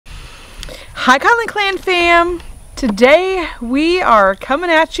Hi LinkTree fam! Today we are coming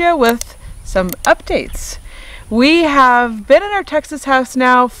at you with some updates. We have been in our Texas house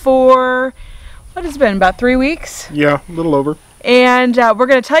now for, what has it been, about 3 weeks? Yeah, a little over. And we're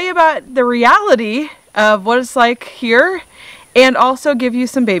going to tell you about the reality of what it's like here and also give you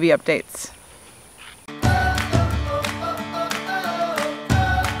some baby updates.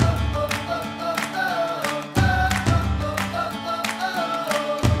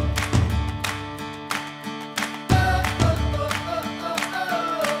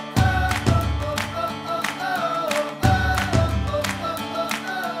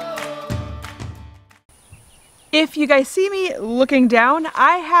 If you guys see me looking down,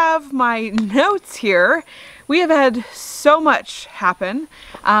 I have my notes here. We have had so much happen,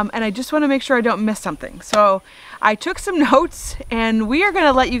 and I just want to make sure I don't miss something. So I took some notes, and we are going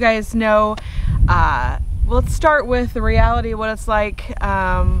to let you guys know. Let's start with the reality of what it's like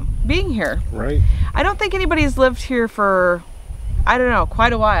being here. Right. I don't think anybody's lived here for, I don't know,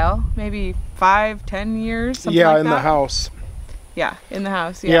 quite a while. Maybe 5-10 years, something like that. Yeah, in the house. Yeah, in the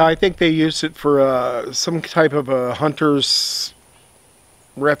house. Yeah, I think they used it for some type of a hunter's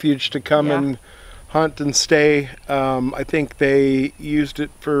refuge to come and hunt and stay. I think they used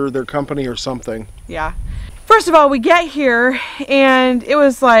it for their company or something. Yeah. First of all, we get here and it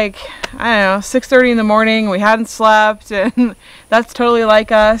was like, I don't know, 6:30 in the morning. We hadn't slept, and that's totally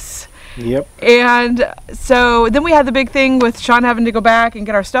like us. Yep. And so then we had the big thing with Sean having to go back and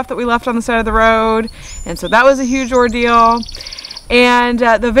get our stuff that we left on the side of the road. And so that was a huge ordeal. And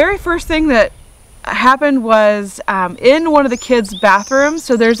the very first thing that happened was in one of the kids' bathrooms.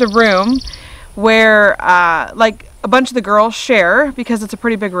 So there's a room where like a bunch of the girls share because it's a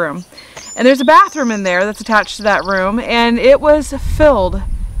pretty big room. And there's a bathroom in there that's attached to that room, and it was filled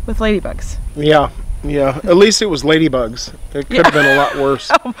with ladybugs. Yeah. Yeah, at least it was ladybugs. It could have been a lot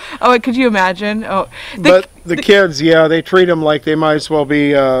worse. Oh, could you imagine? Oh, but the kids, yeah, they treat them like they might as well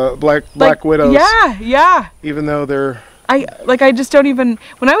be black widows. Yeah, yeah. Even though they're... I just don't even...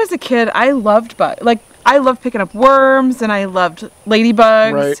 When I was a kid, I loved I loved picking up worms, and I loved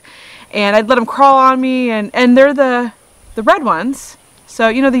ladybugs. Right. And I'd let them crawl on me, and they're the red ones. So,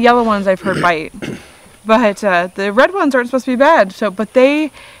 you know, the yellow ones I've heard bite. But the red ones aren't supposed to be bad. So, but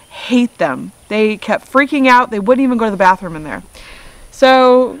they hate them. They kept freaking out. They wouldn't even go to the bathroom in there.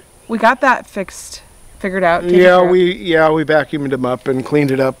 So we got that figured out. Yeah, we vacuumed them up and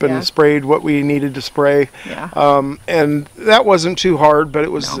cleaned it up and sprayed what we needed to spray. Yeah. And that wasn't too hard, but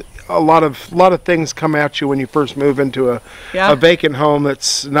it was a lot of things come at you when you first move into a vacant home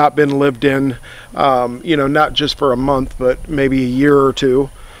that's not been lived in. You know, not just for a month, but maybe a year or two.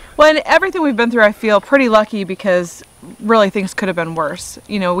 Well, and everything we've been through, I feel pretty lucky because really things could have been worse.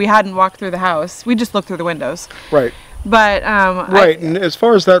 You know, we hadn't walked through the house. We just looked through the windows. Right. But and as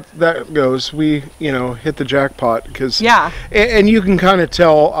far as that goes, we hit the jackpot because and you can kind of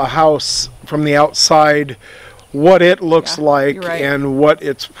tell a house from the outside what it looks like and what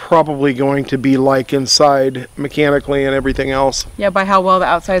it's probably going to be like inside mechanically and everything else. Yeah, by how well the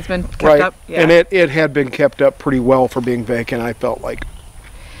outside's been kept up. Yeah. And it had been kept up pretty well for being vacant, I felt like.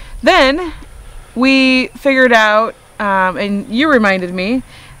 Then we figured out, and you reminded me,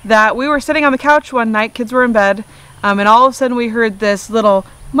 that we were sitting on the couch one night, kids were in bed, and all of a sudden we heard this little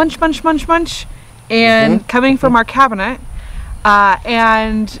munch, munch, munch, munch, and coming from our cabinet,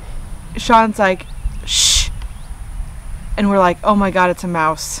 and Sean's like, shh, and we're like, oh my God, it's a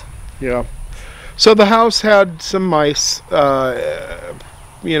mouse. Yeah. So the house had some mice,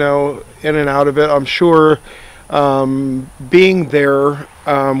 in and out of it. I'm sure being there,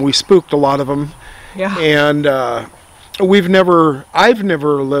 we spooked a lot of them. Yeah. And I've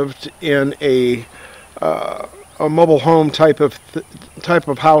never lived in a mobile home type of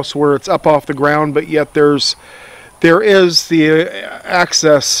house where it's up off the ground, but yet there is the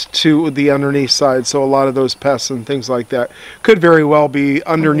access to the underneath side. So a lot of those pests and things like that could very well be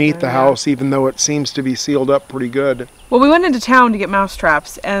underneath the house, even though it seems to be sealed up pretty good. Well, we went into town to get mouse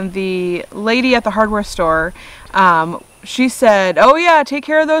traps, and the lady at the hardware store, she said, oh yeah, take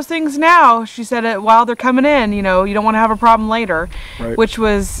care of those things now. She said it while they're coming in, you don't want to have a problem later, which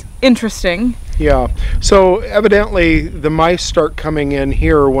was interesting. Yeah, so evidently the mice start coming in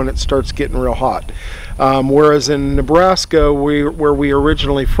here when it starts getting real hot. Whereas in Nebraska, where we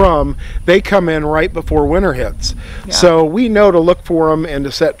originally from, they come in right before winter hits. Yeah. So we know to look for them and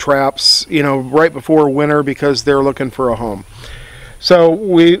to set traps, right before winter because they're looking for a home. So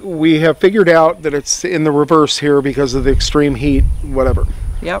we have figured out that it's in the reverse here because of the extreme heat, whatever.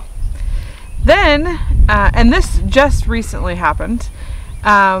 Yep. Then, and this just recently happened,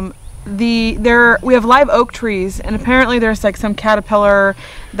 we have live oak trees, and apparently there's like some caterpillar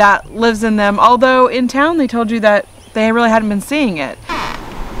that lives in them, although in town they told you that they really hadn't been seeing it.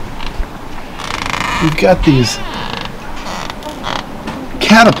 We've got these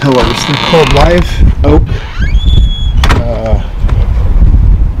caterpillars. They're called live oak.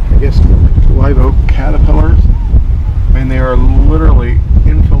 I guess live oak caterpillars. And they are literally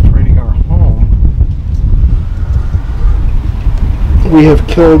infiltrating our home. We have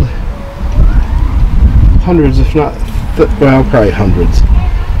killed hundreds, if not, well, probably hundreds.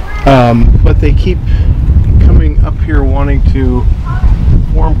 But they keep coming up here wanting to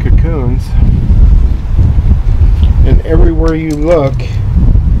form cocoons. And everywhere you look,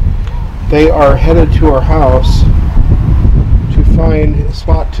 they are headed to our house to find a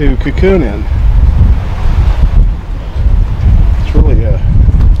spot to cocoon in. It's really a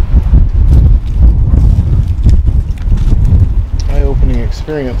eye-opening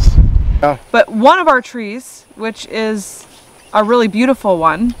experience. But one of our trees, which is a really beautiful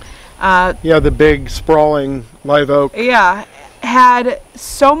one, yeah, the big sprawling live oak. Yeah, had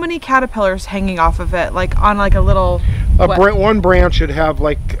so many caterpillars hanging off of it, like on like a little. One branch should have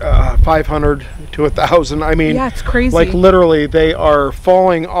like 500 to 1,000. I mean, yeah, it's crazy. Like literally, they are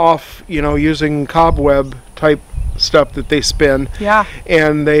falling off. You know, using cobweb type stuff that they spin. Yeah.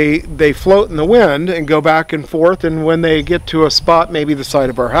 And they float in the wind and go back and forth. And when they get to a spot, maybe the side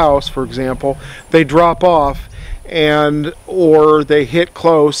of our house, for example, they drop off. Or they hit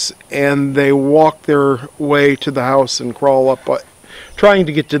close and they walk their way to the house and crawl up, trying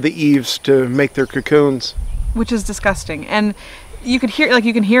to get to the eaves to make their cocoons. Which is disgusting, and you can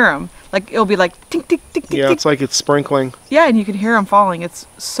hear them. Like it'll be like tink tink tink tink. Yeah, it's like it's sprinkling. Yeah, and you can hear them falling. It's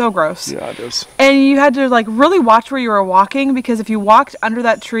so gross. Yeah, it is. And you had to like really watch where you were walking, because if you walked under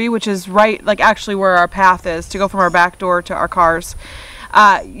that tree, which is right, like actually where our path is to go from our back door to our cars.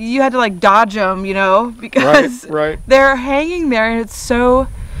 You had to like dodge them, you know, because right. They're hanging there and it's so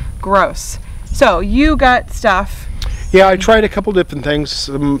gross. So you got stuff. Yeah, I tried a couple different things,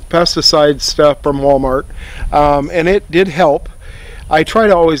 some pesticide stuff from Walmart, and it did help. I try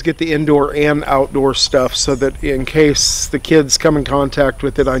to always get the indoor and outdoor stuff so that in case the kids come in contact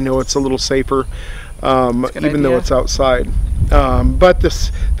with it, I know it's a little safer, even though it's outside. But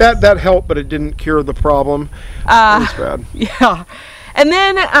that helped, but it didn't cure the problem. It was bad. Yeah. And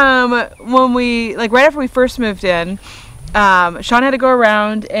then when we, like right after we first moved in, Sean had to go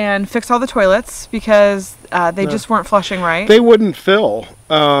around and fix all the toilets because they just weren't flushing right. They wouldn't fill,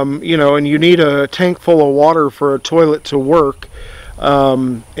 you know, and you need a tank full of water for a toilet to work.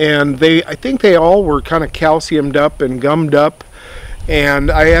 And I think they all were kind of calciumed up and gummed up,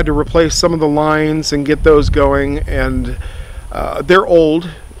 and I had to replace some of the lines and get those going, and they're old.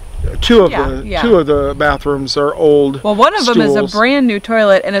 Two of the bathrooms are old. Well, one of them is a brand new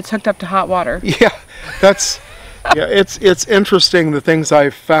toilet and it's hooked up to hot water. Yeah, that's it's interesting the things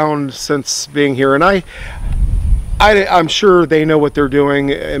I've found since being here, and I'm sure they know what they're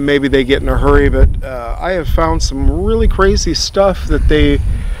doing and maybe they get in a hurry, but I have found some really crazy stuff that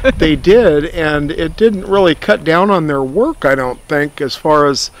they did, and it didn't really cut down on their work, I don't think, as far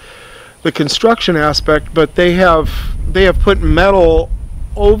as the construction aspect, but they have put metal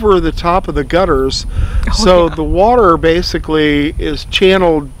over the top of the gutters, so the water basically is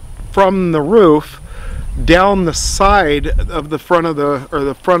channeled from the roof down the side of the front of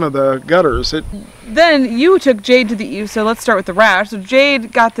the gutters. Then you took Jade to the eave, so let's start with the rash. So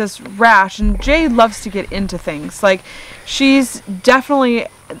Jade got this rash, and Jade loves to get into things. Like, she's definitely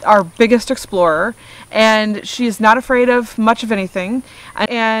our biggest explorer, and she's not afraid of much of anything.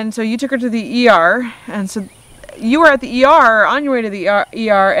 And so you took her to the ER, and so you were at the ER, on your way to the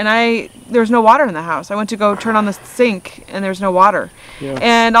ER, and there was no water in the house. I went to go turn on the sink, and there's no water. Yeah.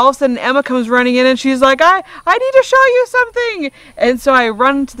 And all of a sudden, Emma comes running in, and she's like, I need to show you something. And so I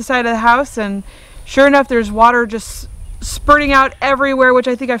run to the side of the house, and sure enough, there's water just spurting out everywhere, which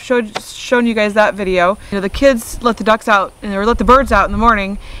I think I've shown you guys that video. You know, the kids let the ducks out, or let the birds out in the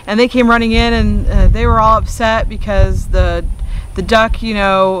morning, and they came running in, and they were all upset because the duck, you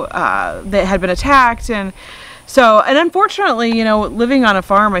know, that had been attacked. And so, and unfortunately, you know, living on a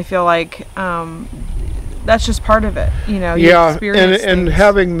farm, I feel like that's just part of it. You know, you experience and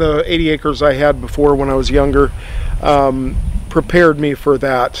having the 80 acres I had before when I was younger prepared me for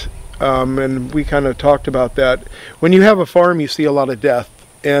that. And we kind of talked about that. When you have a farm, you see a lot of death,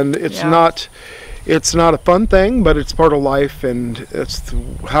 and it's not a fun thing, but it's part of life, and it's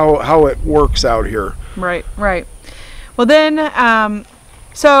how it works out here. Right, right. Well then,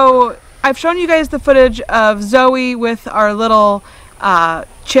 so I've shown you guys the footage of Zoe with our little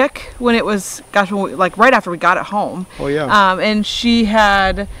chick when it was, gosh, like right after we got it home. Oh yeah. And she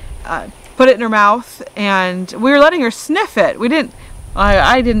had put it in her mouth, and we were letting her sniff it.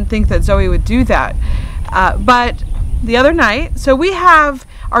 I didn't think that Zoe would do that. But the other night, so we have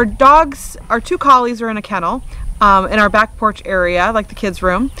our dogs, our 2 collies are in a kennel in our back porch area, like the kids'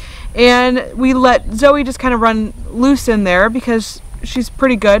 room. And we let Zoe just kind of run loose in there because she's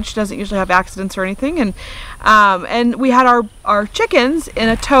pretty good. She doesn't usually have accidents or anything. And we had our chickens in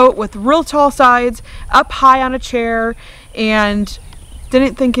a tote with real tall sides, up high on a chair, and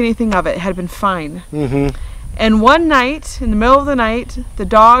didn't think anything of it. It had been fine. Mm-hmm. And one night, in the middle of the night,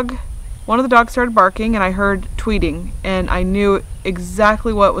 one of the dogs started barking, and I heard tweeting, and I knew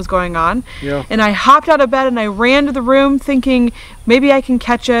exactly what was going on. Yeah. And I hopped out of bed and I ran to the room thinking maybe I can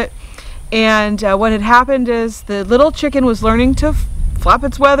catch it. And what had happened is the little chicken was learning to flap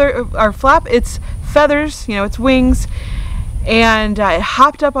its feathers, its wings, and it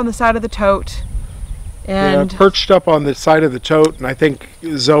hopped up on the side of the tote. And perched up on the side of the tote, and I think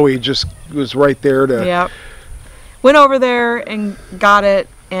Zoe just was right there to... Yep. Went over there and got it,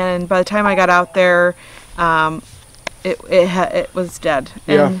 and by the time I got out there, it was dead.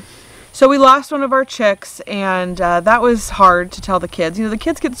 And so we lost one of our chicks, and that was hard to tell the kids. The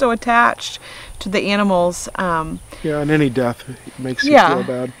kids get so attached to the animals. And any death makes you feel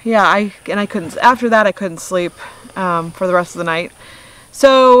bad. Yeah, I couldn't. After that, I couldn't sleep for the rest of the night.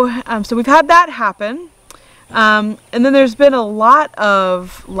 So we've had that happen, and then there's been a lot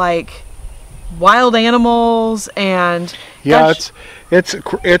of wild animals, and it's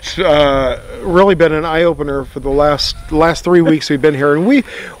really been an eye-opener for the last 3 weeks we've been here, and we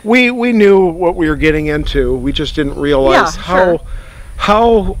knew what we were getting into. We just didn't realize how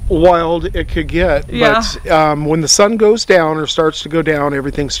wild it could get. But when the sun goes down or starts to go down,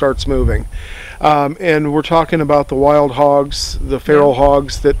 everything starts moving. And we're talking about the wild hogs, the feral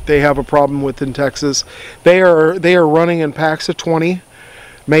hogs that they have a problem with in Texas. They are running in packs of 20.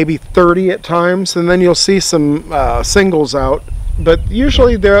 Maybe 30 at times, and then you'll see some singles out, but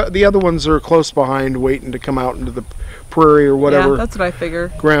usually the other ones are close behind waiting to come out into the prairie or whatever. Yeah, that's what I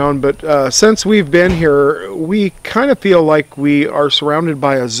figure. Ground. But since we've been here, we kind of feel like we are surrounded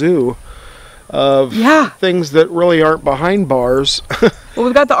by a zoo of things that really aren't behind bars. Well,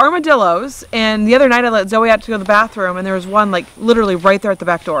 we've got the armadillos, and the other night I let Zoe out to go to the bathroom, and there was one literally right there at the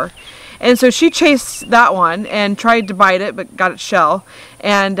back door. And so she chased that one and tried to bite it, but got its shell.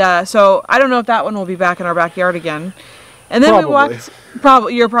 And so I don't know if that one will be back in our backyard again. And then we walked,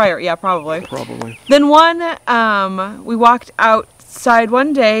 probably. Then we walked outside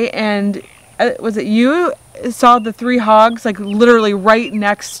one day, and was it you saw the 3 hogs literally right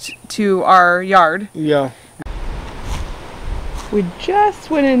next to our yard? Yeah. We just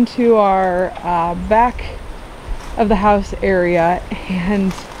went into our back of the house area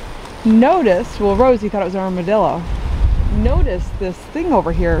and noticed, well, Rosie thought it was an armadillo, noticed this thing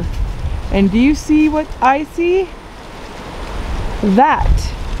over here. And do you see what I see?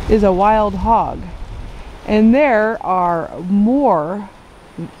 That is a wild hog. And there are more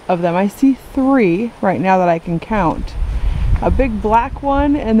of them. I see 3 right now that I can count. A big black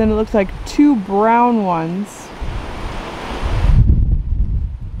one, and then it looks like 2 brown ones.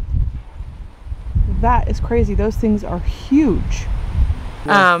 That is crazy. Those things are huge.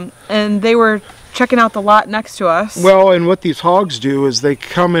 Yeah. And they were checking out the lot next to us. Well, and what these hogs do is they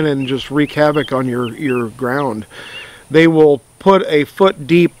come in and just wreak havoc on your ground. They will put a foot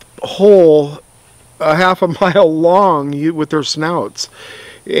deep hole a half a mile long with their snouts.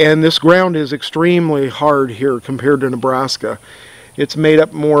 And this ground is extremely hard here compared to Nebraska. It's made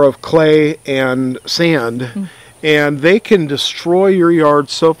up more of clay and sand. And they can destroy your yard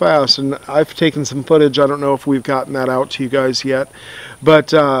so fast. And I've taken some footage. I don't know if we've gotten that out to you guys yet.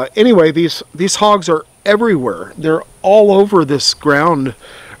 But anyway, these hogs are everywhere. They're all over this ground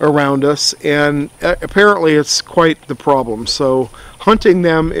around us. And apparently it's quite the problem. So hunting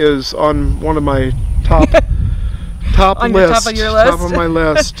them is on one of my top on list. Top of your list? Top of my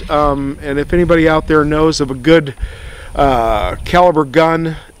list. And if anybody out there knows of a good caliber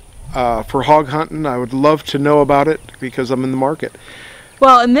gun for hog hunting, I would love to know about it because I'm in the market.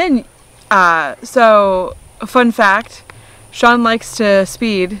 Well, and then, so a fun fact, Sean likes to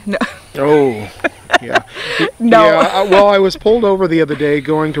speed. No. Oh, yeah. No. Yeah, well, I was pulled over the other day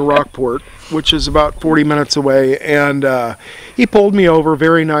going to Rockport, which is about 40 minutes away, and he pulled me over,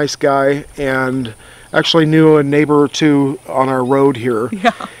 very nice guy, and actually knew a neighbor or two on our road here.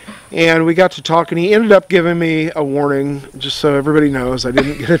 Yeah. And we got to talk, and he ended up giving me a warning, just so everybody knows I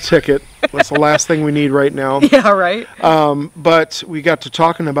didn't get a ticket. That's the last thing we need right now. Yeah, right. But we got to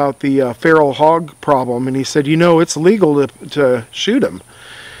talking about the feral hog problem, and he said, it's legal to shoot them.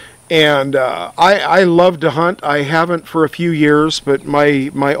 And I love to hunt. I haven't for a few years, but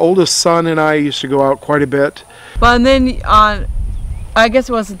my oldest son and I used to go out quite a bit. Well, and then on, I guess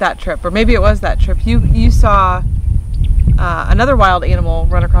it wasn't that trip, or maybe it was that trip. You saw another wild animal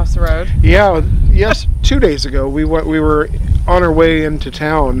run across the road. Yeah, yes. 2 days ago, we were on our way into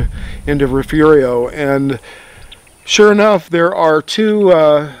town, into Refugio, and sure enough, there are two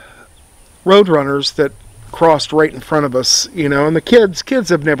roadrunners that crossed right in front of us, you know, and the kids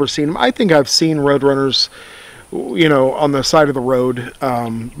have never seen them. I think I've seen roadrunners, you know, on the side of the road,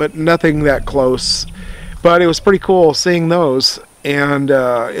 but nothing that close. But it was pretty cool seeing those, and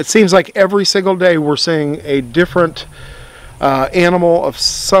it seems like every single day we're seeing a different animal of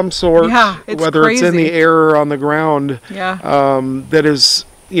some sort, whether crazy. It's in the air or on the ground, that is,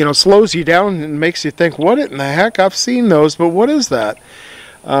 you know, slows you down and makes you think, what in the heck? I've seen those, but what is that?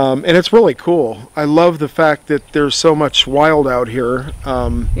 And it's really cool. I love the fact that there's so much wild out here.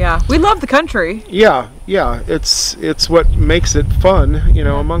 Yeah, we love the country. Yeah, it's what makes it fun, you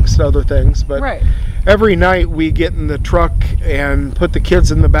know, amongst other things. But every night we get in the truck and put the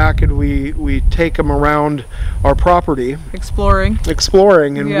kids in the back, and we take them around our property, exploring,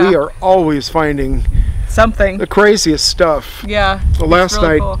 and we are always finding something, the craziest stuff. Yeah. So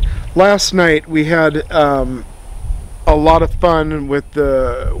last night we had a lot of fun with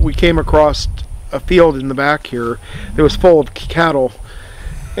we came across a field in the back here that was full of cattle,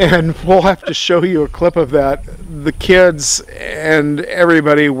 and we'll have to show you a clip of that. The kids and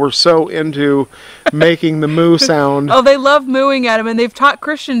everybody were so into making the moo sound. Oh, they love mooing at him, and they've taught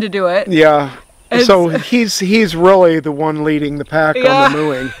Christian to do it. Yeah. So he's really the one leading the pack on the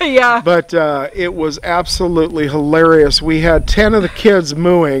mooing. Yeah. But it was absolutely hilarious. We had 10 of the kids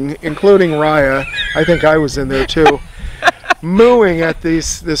mooing, including Raya. I think I was in there too. Mooing at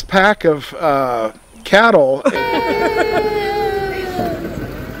this pack of cattle.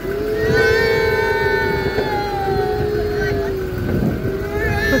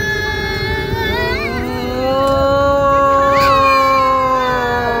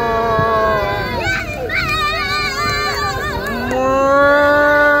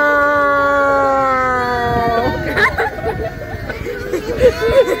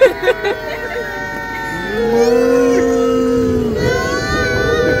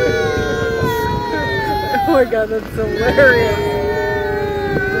 Oh my God, that's hilarious.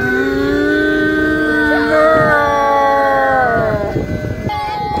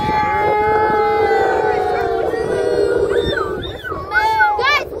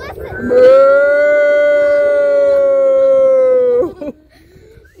 Guys, listen. Moo.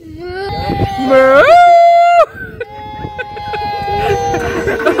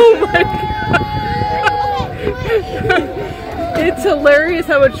 Oh my God. It's hilarious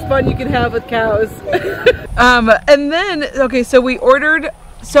how much fun you can have with cows. And then, okay, so we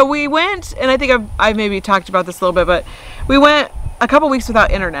went, and I think I've maybe talked about this a little bit, but we went a couple weeks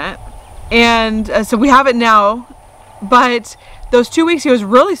without internet, and so we have it now, but those 2 weeks it was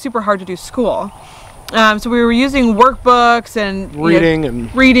really super hard to do school. So we were using workbooks and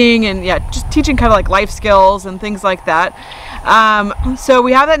reading and just teaching kind of like life skills and things like that. So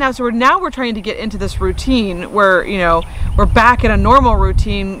we have that now. So we're trying to get into this routine where, you know, we're back in a normal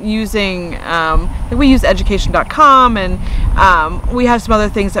routine using, we use education.com, and we have some other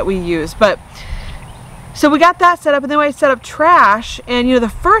things that we use. But so we got that set up, and then I set up trash, and you know, the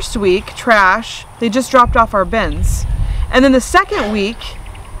first week trash, they just dropped off our bins, and then the second week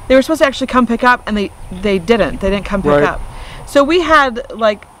they were supposed to actually come pick up, and they didn't come pick up. So we had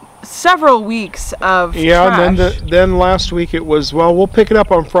like several weeks of trash. And then last week it was, well, we'll pick it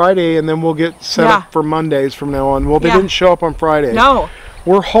up on Friday, and then we'll get set up for Mondays from now on. Well, they didn't show up on Friday. No.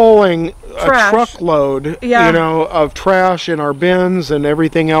 We're hauling a truckload, you know, of trash in our bins and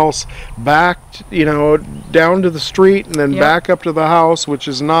everything else back, you know, down to the street and then back up to the house, which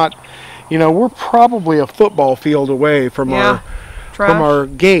is not, you know, we're probably a football field away from our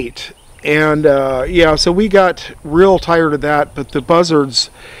gate. And so we got real tired of that, but the buzzards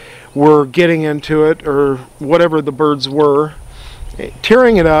were getting into it, or whatever the birds were,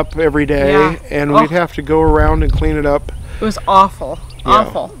 tearing it up every day, and we'd have to go around and clean it up. It was awful.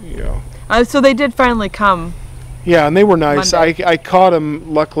 Awful. Yeah. So they did finally come. Yeah, and they were nice. I caught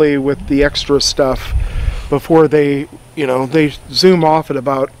them, luckily, with the extra stuff before they, you know, they zoom off at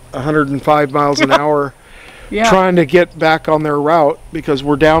about 105 miles an hour, trying to get back on their route, because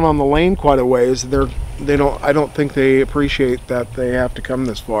we're down on the lane quite a ways. I don't think they appreciate that they have to come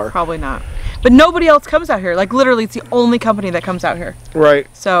this far. Probably not. But nobody else comes out here. Like, literally, it's the only company that comes out here. Right.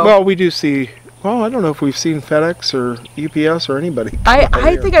 So. Well, we do see Well, I don't know if we've seen FedEx or UPS or anybody.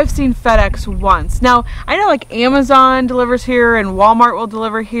 I think I've seen FedEx once. Now, I know like Amazon delivers here and Walmart will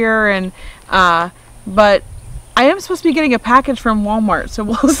deliver here, and but I am supposed to be getting a package from Walmart, so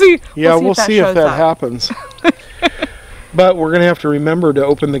we'll see. Yeah, we'll see if that up. happens. But we're going to have to remember to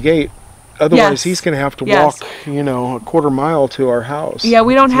open the gate. Otherwise, he's going to have to walk, you know, a quarter mile to our house. Yeah,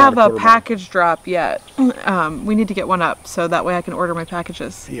 we don't have a package drop yet. We need to get one up so that way I can order my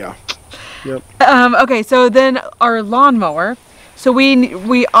packages. Yeah. Yep. Okay, so then our lawnmower. So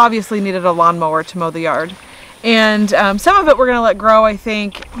we obviously needed a lawnmower to mow the yard. And some of it we're going to let grow, I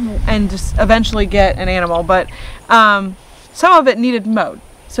think, and just eventually get an animal. But some of it needed mowed.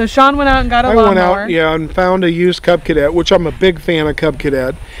 So Sean went out and got a lawnmower. I went out, yeah, and found a used Cub Cadet, which I'm a big fan of Cub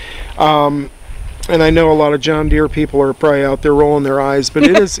Cadet. And I know a lot of John Deere people are probably out there rolling their eyes, but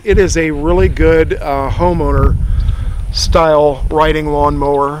it is a really good homeowner style riding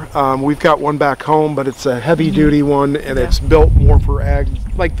lawnmower. We've got one back home, but it's a heavy duty one, and it's built more for ag,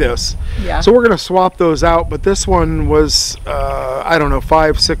 like this. Yeah. So we're going to swap those out, but this one was I don't know,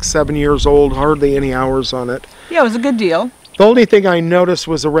 5, 6, 7 years old, hardly any hours on it. Yeah, it was a good deal. The only thing I noticed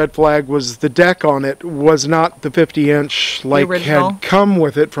was a red flag was the deck on it was not the 50-inch like had come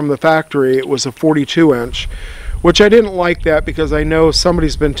with it from the factory. It was a 42-inch, which I didn't like that because I know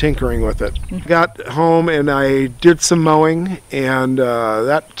somebody's been tinkering with it. Got home and I did some mowing, and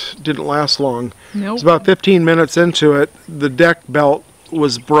that didn't last long. Nope. It was about 15 minutes into it. The deck belt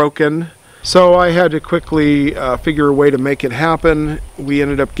was broken. So I had to quickly figure a way to make it happen. We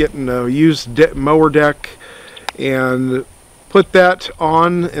ended up getting a used mower deck and put that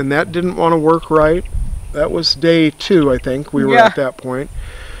on, and that didn't want to work right. That was day 2, I think. We were at that point.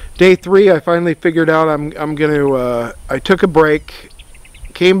 Day 3, I finally figured out I'm going to, I took a break,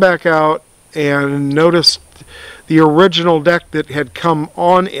 came back out, and noticed the original deck that had come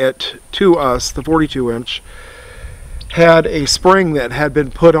on it to us, the 42-inch, had a spring that had been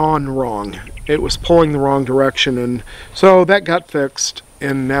put on wrong. It was pulling the wrong direction, and so that got fixed,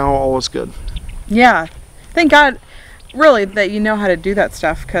 and now all is good. Yeah. Thank God, really, that you know how to do that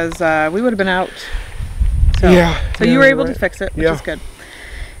stuff, because we would have been out. So, so you were able to fix it, which is good.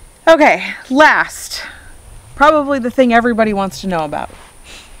 Okay, last, probably the thing everybody wants to know about,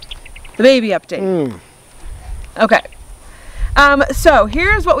 the baby update. Okay, so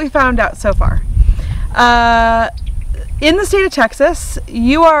here's what we found out so far. In the state of Texas,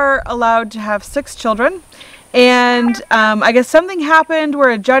 you are allowed to have 6 children, and I guess something happened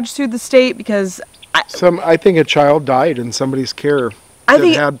where a judge sued the state because I think a child died in somebody's care. I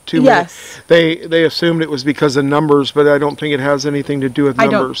think had too many. They assumed it was because of numbers, but I don't think it has anything to do with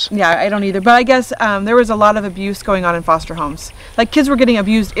numbers. I don't either. But I guess there was a lot of abuse going on in foster homes. Like kids were getting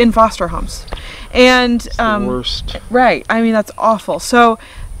abused in foster homes, and it's the worst. Right. I mean, that's awful. So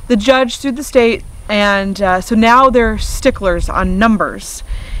the judge sued the state, and so now they're sticklers on numbers,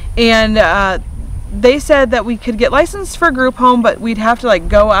 and they said that we could get licensed for a group home, but we'd have to like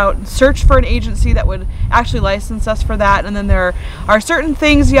go out and search for an agency that would actually license us for that. And then there are certain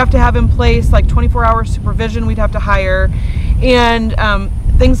things you have to have in place, like 24-hour supervision we'd have to hire, and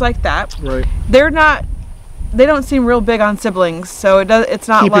things like that. Right. They don't seem real big on siblings, so it's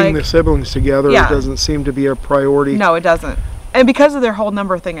not keeping like the siblings together. It doesn't seem to be a priority. No, it doesn't. And because of their whole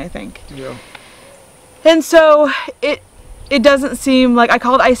number thing, I think. Yeah. And so it doesn't seem like, I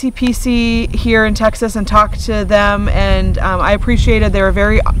called ICPC here in Texas and talked to them, and I appreciated they were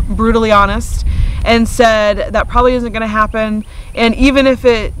very brutally honest and said that probably isn't going to happen, and even if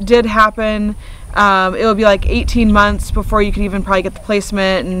it did happen, it would be like 18 months before you could even probably get the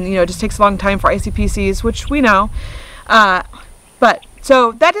placement, and you know, it just takes a long time for ICPCs, which we know. But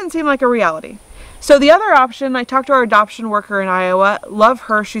so that didn't seem like a reality. So the other option, I talked to our adoption worker in Iowa, love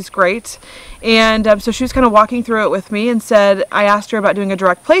her, she's great, and so she was kind of walking through it with me and said, I asked her about doing a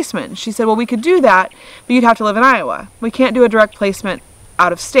direct placement. She said, well, we could do that, but you'd have to live in Iowa. We can't do a direct placement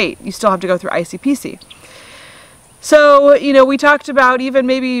out of state. You still have to go through ICPC. So, you know, we talked about even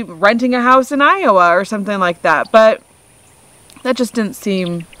maybe renting a house in Iowa or something like that, but that just didn't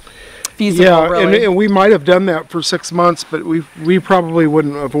seem feasible, really. And we might have done that for 6 months, but we probably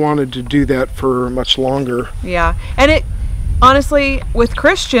wouldn't have wanted to do that for much longer. Yeah, and it honestly, with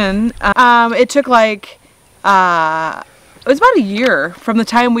Christian, it took like it was about a year from the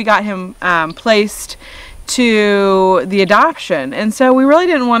time we got him placed to the adoption, and so we really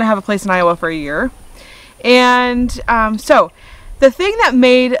didn't want to have a place in Iowa for a year. And so the thing that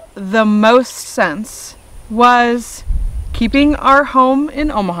made the most sense was keeping our home in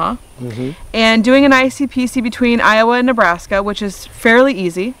Omaha and doing an ICPC between Iowa and Nebraska, which is fairly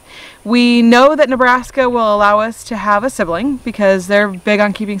easy. We know that Nebraska will allow us to have a sibling because they're big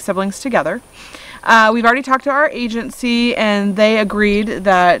on keeping siblings together. We've already talked to our agency and they agreed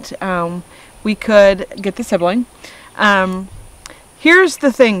that we could get the sibling. Here's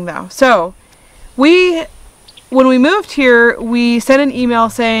the thing though. So when we moved here, we sent an email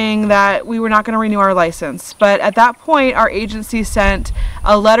saying that we were not going to renew our license. But at that point, our agency sent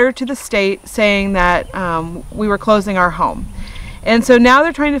a letter to the state saying that we were closing our home. And so now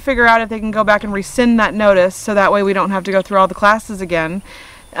they're trying to figure out if they can go back and rescind that notice so that way we don't have to go through all the classes again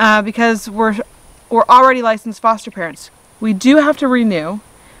because we're already licensed foster parents. We do have to renew.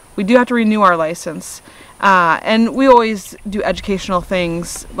 We do have to renew our license. And we always do educational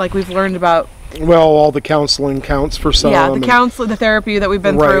things like we've learned about. Well, all the counseling counts for some. Yeah, the counseling, the therapy that we've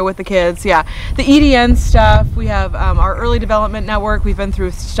been through with the kids. Yeah, the EDN stuff. We have our early development network. We've been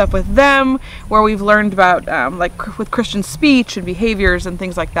through stuff with them where we've learned about like with Christian speech and behaviors and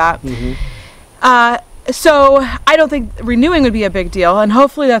things like that. So I don't think renewing would be a big deal, and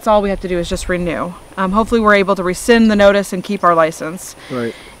hopefully that's all we have to do is just renew. Hopefully we're able to rescind the notice and keep our license.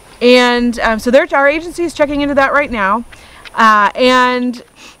 Right. And so our agency is checking into that right now. And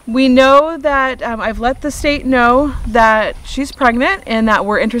we know that I've let the state know that she's pregnant and that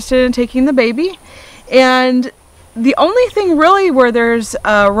we're interested in taking the baby. And the only thing really where there's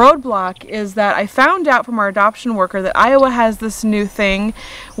a roadblock is that I found out from our adoption worker that Iowa has this new thing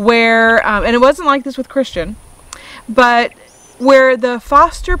where, and it wasn't like this with Christian, but where the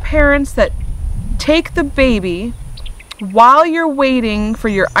foster parents that take the baby while you're waiting for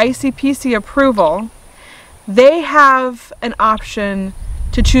your ICPC approval, they have an option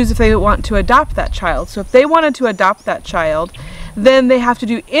to choose if they want to adopt that child. So if they wanted to adopt that child, then they have to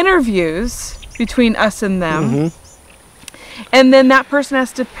do interviews between us and them. And then that person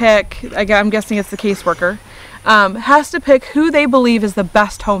has to pick, I'm guessing it's the caseworker, has to pick who they believe is the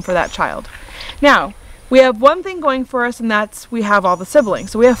best home for that child. Now, we have one thing going for us, and that's we have all the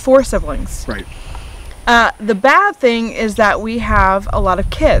siblings. So we have 4 siblings. Right. The bad thing is that we have a lot of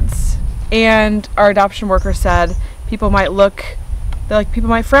kids. And our adoption worker said people might people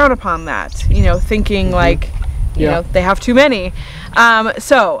might frown upon that, you know, thinking like, you know, they have too many.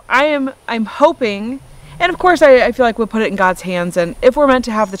 So I'm hoping, and of course I feel like we'll put it in God's hands, and if we're meant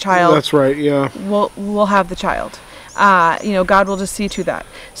to have the child, that's right, yeah, we'll have the child. You know, God will just see to that.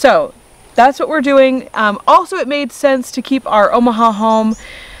 So that's what we're doing. Also, it made sense to keep our Omaha home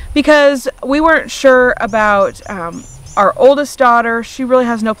because we weren't sure about our oldest daughter. She really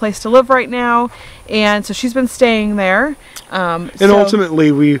has no place to live right now, and so she's been staying there. And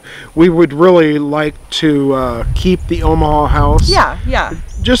ultimately, we would really like to keep the Omaha house. Yeah.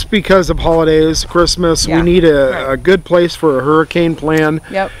 Just because of holidays, Christmas, we need a good place for a hurricane plan.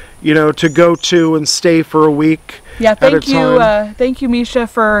 Yep. You know, to go to and stay for a week. Yeah. Thank you, Misha,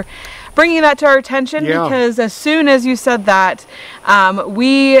 for bringing that to our attention, because as soon as you said that,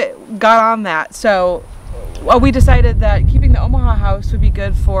 we got on that. So we decided that keeping the Omaha house would be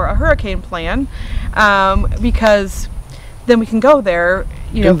good for a hurricane plan, because then we can go there,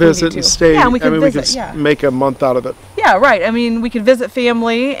 you know, and visit and stay. Yeah, and we can we can make a month out of it. Yeah, right. I mean, we could visit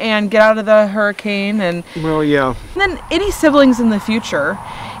family and get out of the hurricane, and well, yeah. And then any siblings in the future,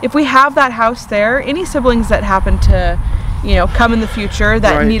 if we have that house there, any siblings that happen to, you know, come in the future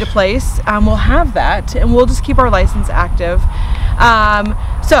that need a place, we'll have that, and we'll just keep our license active.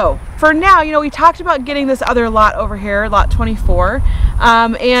 So for now, you know, we talked about getting this other lot over here, lot 24,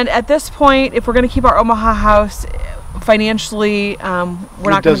 and at this point, if we're going to keep our Omaha house financially, we're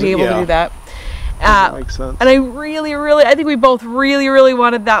not going to be able to do that. Makes sense. And I think we both really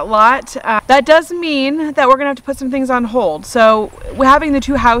wanted that lot. That does mean that we're going to have to put some things on hold. So having the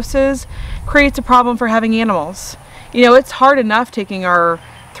 2 houses creates a problem for having animals. You know, it's hard enough taking our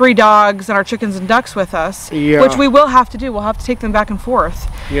 3 dogs and our chickens and ducks with us, which we will have to do. We'll have to take them back and forth.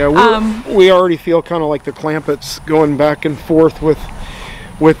 Yeah, we already feel kind of like the Clampetts going back and forth with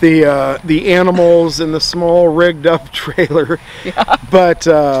the animals in the small rigged up trailer. Yeah. But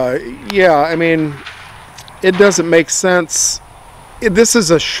yeah, I mean, it doesn't make sense. This is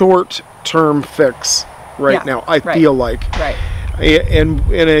a short-term fix now, I feel like. Right. And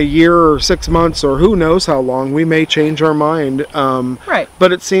in a year or 6 months or who knows how long, we may change our mind.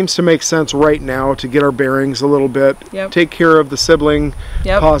 But it seems to make sense right now to get our bearings a little bit, take care of the sibling,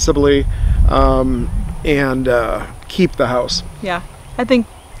 possibly, and keep the house. Yeah, I think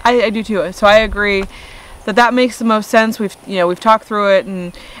I do too. So I agree that makes the most sense. We've talked through it,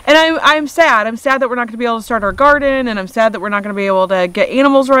 and I'm sad. I'm sad that we're not going to be able to start our garden, and I'm sad that we're not going to be able to get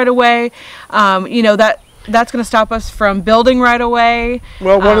animals right away. You know, that that's going to stop us from building right away.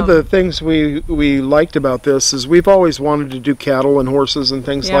 Well, one of the things we liked about this is we've always wanted to do cattle and horses and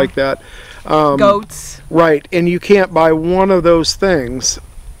things like that. Goats. Right, and you can't buy one of those things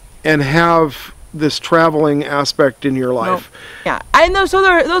and have this traveling aspect in your life. Nope. Yeah, and those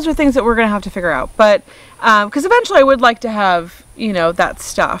are things that we're going to have to figure out. But because eventually I would like to have, you know, that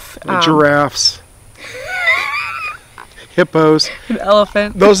stuff. Giraffes. Hippos. An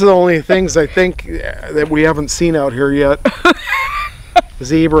elephant. Those are the only things I think that we haven't seen out here yet.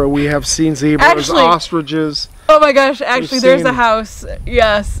 Zebra, we have seen zebras, actually, ostriches. Oh my gosh, actually there's a house.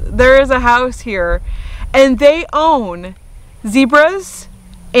 Yes, there is a house here. And they own zebras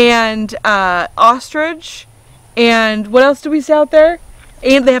and ostrich and what else do we see out there?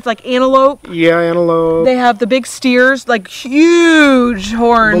 And they have like antelope. Yeah, antelope. They have the big steers, like huge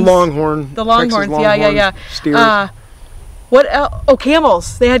horns. The longhorn. The longhorns, yeah. Steers. What else? Oh,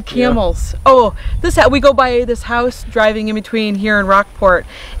 camels. They had camels. Yeah. Oh, we go by this house driving in between here in Rockport,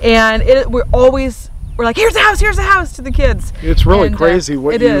 and we're like, here's a house to the kids. It's really crazy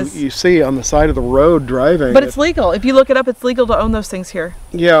what you see on the side of the road driving. But it's legal. If you look it up, it's legal to own those things here.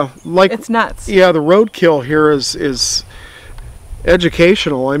 Yeah, like it's nuts. Yeah, the roadkill here is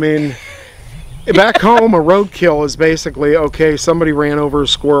educational. I mean, back home, a roadkill is basically, okay, somebody ran over a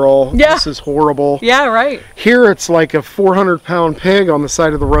squirrel. Yeah. This is horrible. Yeah, right. Here it's like a 400-pound pig on the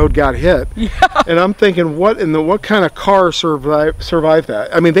side of the road got hit. Yeah. And I'm thinking, what kind of car survived that?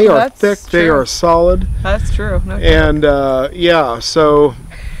 I mean, they are thick. True. They are solid. That's true. No doubt. And yeah, so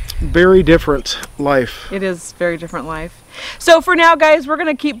very different life. It is very different life. So for now, guys, we're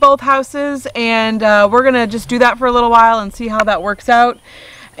going to keep both houses, and we're going to just do that for a little while and see how that works out.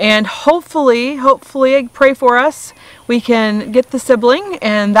 And hopefully, pray for us, we can get the sibling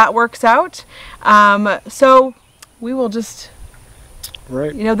and that works out. So we will just,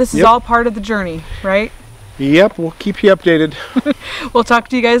 right. You know, this is all part of the journey, right? Yep, we'll keep you updated. We'll talk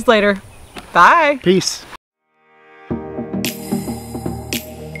to you guys later. Bye. Peace.